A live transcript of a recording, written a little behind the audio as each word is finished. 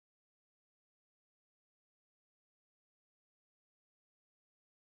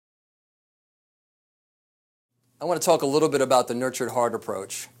I want to talk a little bit about the nurtured heart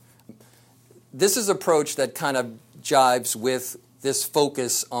approach. This is an approach that kind of jives with this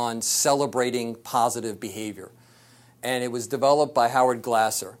focus on celebrating positive behavior. And it was developed by Howard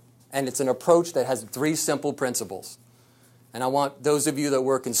Glasser. And it's an approach that has 3 simple principles. And I want those of you that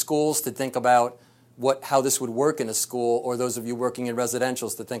work in schools to think about how this would work in a school, or those of you working in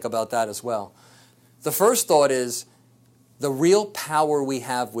residentials to think about that as well. The first thought is the real power we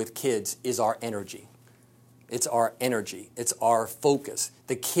have with kids is our energy. It's our energy. It's our focus.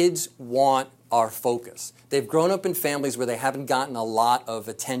 The kids want our focus. They've grown up in families where they haven't gotten a lot of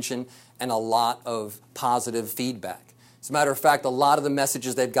attention and a lot of positive feedback. As a matter of fact, a lot of the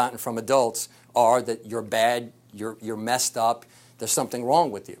messages they've gotten from adults are that you're bad, you're messed up, there's something wrong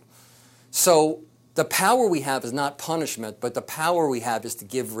with you. So the power we have is not punishment, but the power we have is to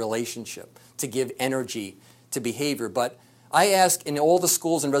give relationship, to give energy to behavior. But I ask in all the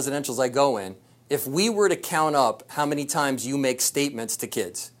schools and residentials I go in, if we were to count up how many times you make statements to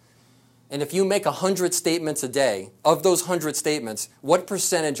kids, and if you make 100 statements a day, of those 100 statements, what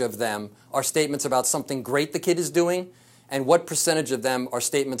percentage of them are statements about something great the kid is doing, and what percentage of them are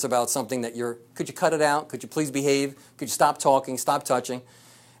statements about something that could you cut it out, could you please behave, could you stop talking, stop touching?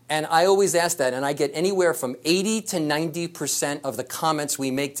 And I always ask that, and I get anywhere from 80 to 90% of the comments we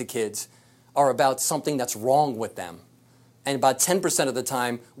make to kids are about something that's wrong with them. And about 10% of the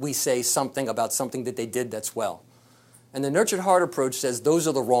time, we say something about something that they did that's well. And the nurtured heart approach says those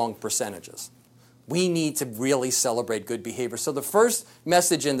are the wrong percentages. We need to really celebrate good behavior. So the first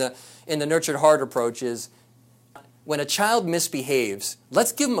message in the nurtured heart approach is, when a child misbehaves,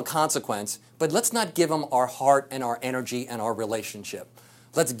 let's give them a consequence, but let's not give them our heart and our energy and our relationship.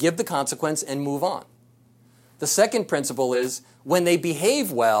 Let's give the consequence and move on. The second principle is, when they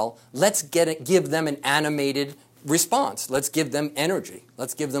behave well, let's give them an animated response. Let's give them energy.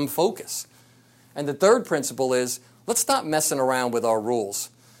 Let's give them focus. And the third principle is, let's stop messing around with our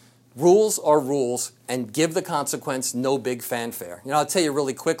rules. Rules are rules, and give the consequence no big fanfare. I'll tell you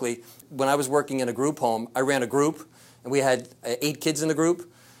really quickly, when I was working in a group home, I ran a group, and we had 8 kids in the group,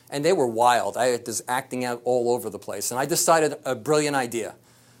 and they were wild. I had this acting out all over the place, and I decided a brilliant idea.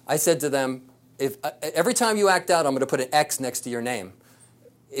 I said to them, every time you act out, I'm going to put an X next to your name.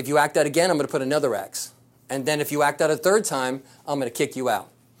 If you act out again, I'm going to put another X. And then if you act out a third time, I'm going to kick you out.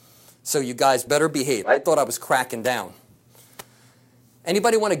 So you guys better behave. I thought I was cracking down.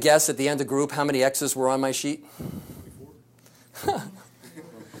 Anybody want to guess at the end of group how many X's were on my sheet?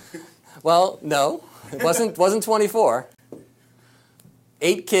 Well, no, it wasn't 24.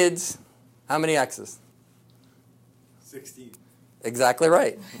 8 kids, how many X's? 16. Exactly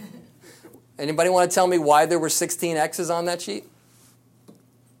right. Anybody want to tell me why there were 16 X's on that sheet?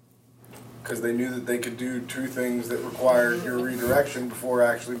 Because they knew that they could do 2 things that required your redirection before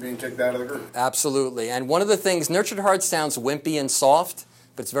actually being kicked out of the group. Absolutely. And one of the things, nurtured heart sounds wimpy and soft,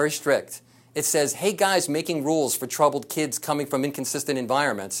 but it's very strict. It says, hey guys, making rules for troubled kids coming from inconsistent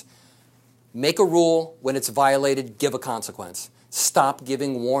environments. Make a rule. When it's violated, give a consequence. Stop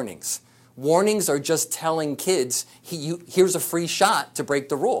giving warnings. Warnings are just telling kids, here's a free shot to break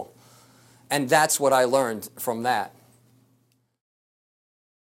the rule. And that's what I learned from that.